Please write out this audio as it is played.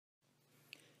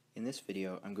In this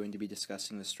video, I'm going to be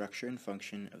discussing the structure and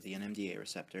function of the NMDA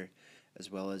receptor, as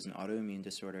well as an autoimmune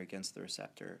disorder against the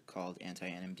receptor called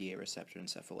anti-NMDA receptor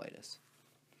encephalitis.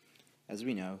 As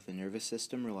we know, the nervous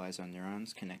system relies on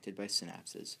neurons connected by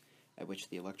synapses, at which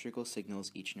the electrical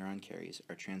signals each neuron carries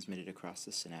are transmitted across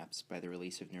the synapse by the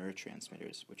release of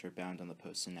neurotransmitters, which are bound on the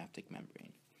postsynaptic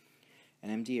membrane.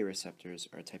 NMDA receptors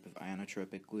are a type of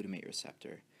ionotropic glutamate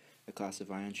receptor, a class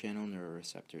of ion channel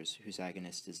neuroreceptors whose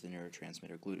agonist is the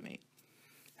neurotransmitter glutamate.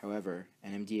 However,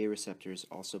 NMDA receptors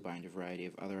also bind a variety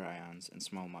of other ions and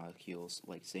small molecules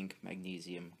like zinc,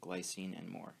 magnesium, glycine, and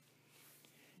more.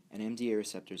 NMDA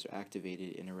receptors are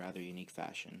activated in a rather unique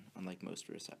fashion, unlike most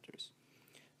receptors.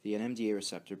 The NMDA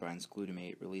receptor binds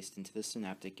glutamate released into the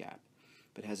synaptic gap,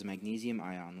 but has a magnesium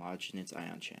ion lodged in its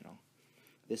ion channel.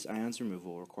 This ion's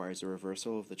removal requires a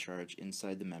reversal of the charge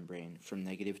inside the membrane from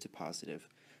negative to positive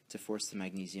to force the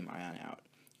magnesium ion out,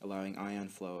 allowing ion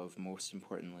flow of, most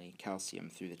importantly, calcium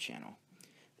through the channel.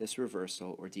 This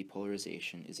reversal, or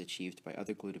depolarization, is achieved by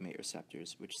other glutamate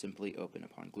receptors, which simply open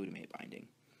upon glutamate binding.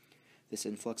 This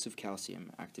influx of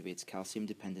calcium activates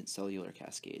calcium-dependent cellular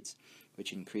cascades,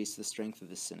 which increase the strength of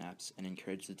the synapse and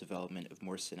encourage the development of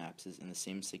more synapses in the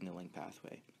same signaling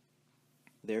pathway.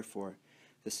 Therefore,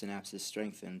 the synapse is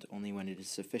strengthened only when it is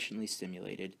sufficiently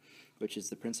stimulated, which is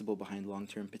the principle behind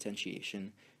long-term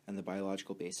potentiation and the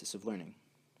biological basis of learning.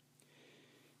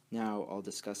 Now I'll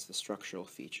discuss the structural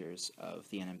features of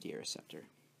the NMDA receptor.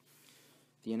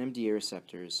 The NMDA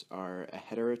receptors are a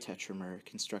heterotetramer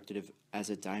constructed as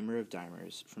a dimer of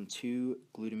dimers from two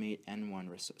glutamate N1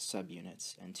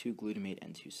 subunits and two glutamate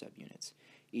N2 subunits,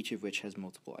 each of which has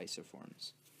multiple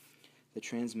isoforms. The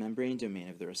transmembrane domain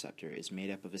of the receptor is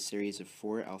made up of a series of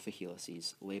 4 alpha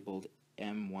helices labeled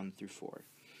M1 through 4.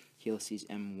 Helices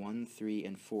M1, 3,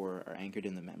 and 4 are anchored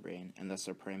in the membrane and thus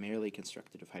are primarily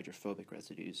constructed of hydrophobic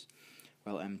residues,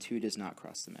 while M2 does not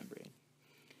cross the membrane.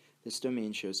 This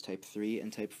domain shows type 3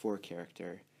 and type 4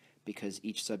 character because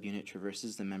each subunit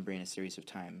traverses the membrane a series of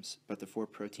times, but the 4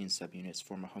 protein subunits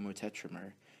form a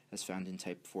homotetramer as found in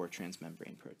type 4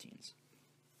 transmembrane proteins.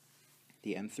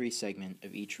 The M3 segment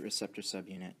of each receptor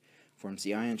subunit forms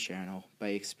the ion channel by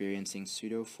experiencing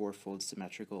pseudo-fourfold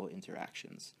symmetrical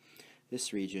interactions.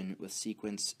 This region, with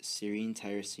sequence serine,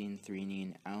 tyrosine,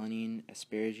 threonine, alanine,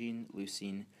 asparagine,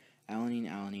 leucine, alanine,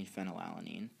 alanine,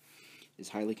 phenylalanine, is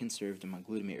highly conserved among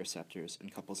glutamate receptors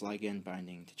and couples ligand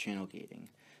binding to channel gating,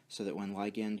 so that when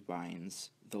ligand binds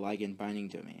the ligand binding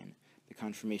domain, the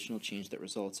conformational change that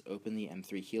results open the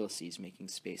M3 helices, making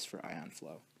space for ion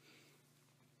flow.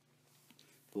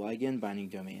 The ligand binding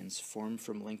domains form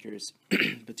from linkers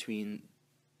between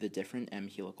the different M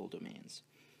helical domains.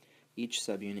 Each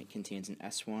subunit contains an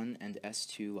S1 and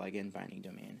S2 ligand binding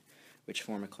domain, which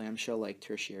form a clamshell-like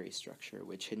tertiary structure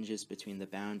which hinges between the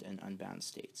bound and unbound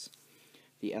states.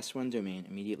 The S1 domain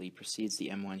immediately precedes the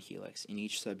M1 helix in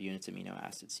each subunit's amino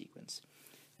acid sequence,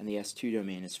 and the S2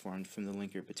 domain is formed from the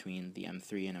linker between the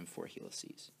M3 and M4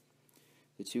 helices.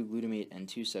 The 2 glutamate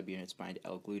N2 subunits bind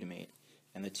L-glutamate,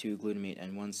 and the 2 glutamate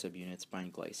N1 subunits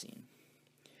bind glycine.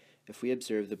 If we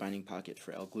observe the binding pocket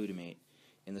for L-glutamate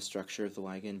in the structure of the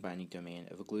ligand binding domain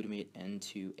of a glutamate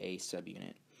N2A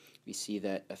subunit, we see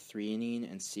that a threonine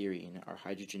and serine are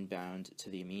hydrogen bound to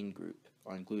the amine group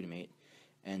on glutamate,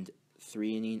 and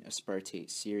threonine, aspartate,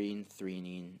 serine,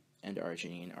 threonine, and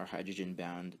arginine are hydrogen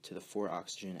bound to the 4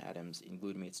 oxygen atoms in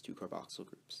glutamate's 2 carboxyl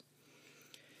groups.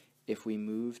 If we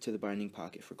move to the binding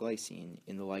pocket for glycine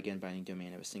in the ligand binding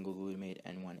domain of a single glutamate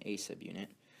N1A subunit,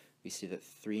 we see that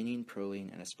threonine,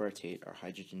 proline, and aspartate are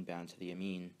hydrogen bound to the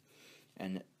amine,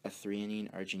 and a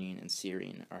threonine, arginine, and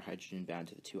serine are hydrogen bound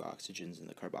to the 2 oxygens in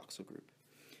the carboxyl group.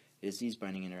 It is these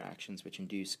binding interactions which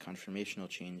induce conformational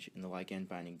change in the ligand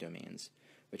binding domains,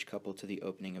 which couple to the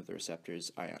opening of the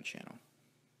receptor's ion channel.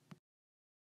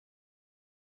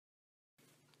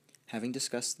 Having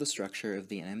discussed the structure of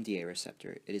the NMDA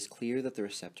receptor, it is clear that the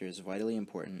receptor is vitally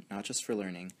important not just for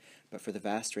learning, but for the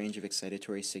vast range of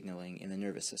excitatory signaling in the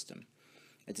nervous system.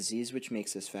 A disease which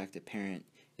makes this fact apparent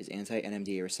is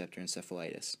anti-NMDA receptor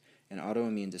encephalitis, an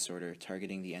autoimmune disorder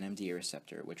targeting the NMDA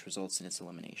receptor which results in its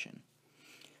elimination.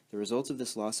 The result of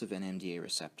this loss of NMDA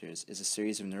receptors is a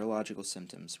series of neurological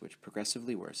symptoms which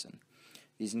progressively worsen.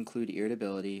 These include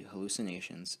irritability,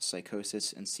 hallucinations,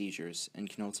 psychosis, and seizures, and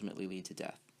can ultimately lead to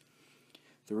death.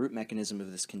 The root mechanism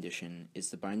of this condition is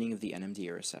the binding of the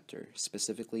NMDA receptor,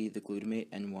 specifically the glutamate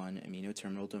N1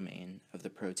 amino-terminal domain of the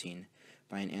protein,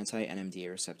 by an anti-NMDA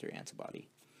receptor antibody.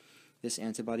 This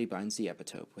antibody binds the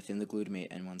epitope within the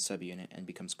glutamate N1 subunit and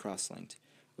becomes cross-linked,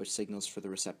 which signals for the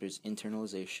receptor's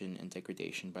internalization and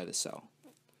degradation by the cell.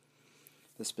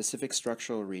 The specific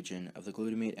structural region of the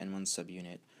glutamate N1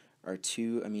 subunit are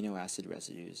two amino acid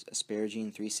residues,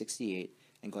 asparagine 368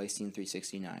 and glycine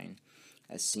 369,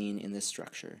 as seen in this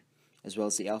structure, as well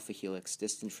as the alpha helix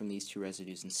distant from these two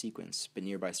residues in sequence, but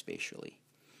nearby spatially.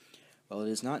 While it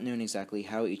is not known exactly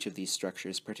how each of these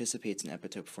structures participates in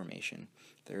epitope formation,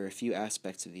 there are a few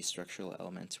aspects of these structural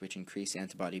elements which increase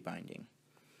antibody binding.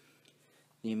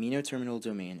 The amino terminal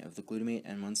domain of the glutamate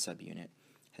N1 subunit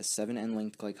has 7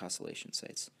 N-linked glycosylation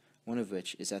sites, one of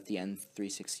which is at the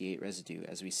N368 residue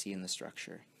as we see in the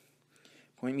structure.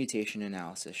 Point mutation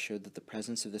analysis showed that the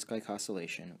presence of this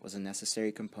glycosylation was a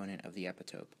necessary component of the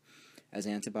epitope, as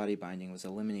antibody binding was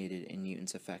eliminated in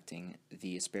mutants affecting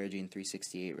the asparagine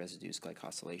 368 residue's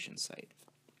glycosylation site.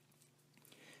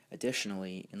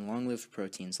 Additionally, in long-lived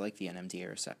proteins like the NMDA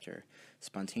receptor,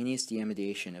 spontaneous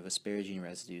deamidation of asparagine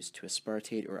residues to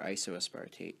aspartate or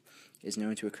isoaspartate is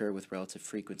known to occur with relative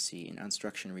frequency in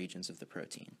unstructured regions of the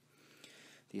protein.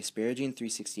 The asparagine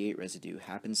 368 residue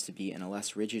happens to be in a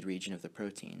less rigid region of the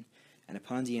protein, and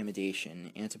upon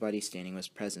deamidation, antibody staining was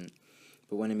present,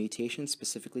 but when a mutation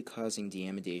specifically causing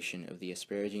deamidation of the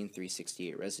asparagine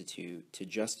 368 residue to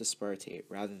just aspartate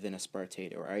rather than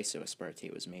aspartate or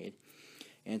isoaspartate was made,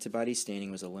 antibody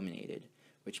staining was eliminated,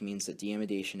 which means that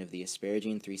deamidation of the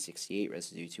asparagine 368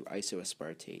 residue to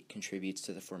isoaspartate contributes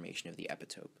to the formation of the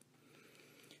epitope.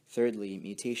 Thirdly,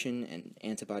 mutation and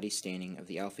antibody staining of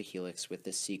the alpha helix with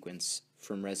this sequence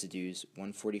from residues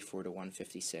 144 to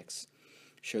 156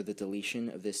 show that deletion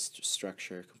of this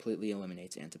structure completely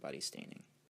eliminates antibody staining.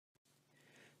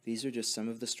 These are just some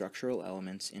of the structural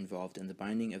elements involved in the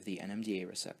binding of the NMDA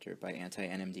receptor by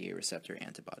anti-NMDA receptor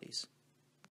antibodies.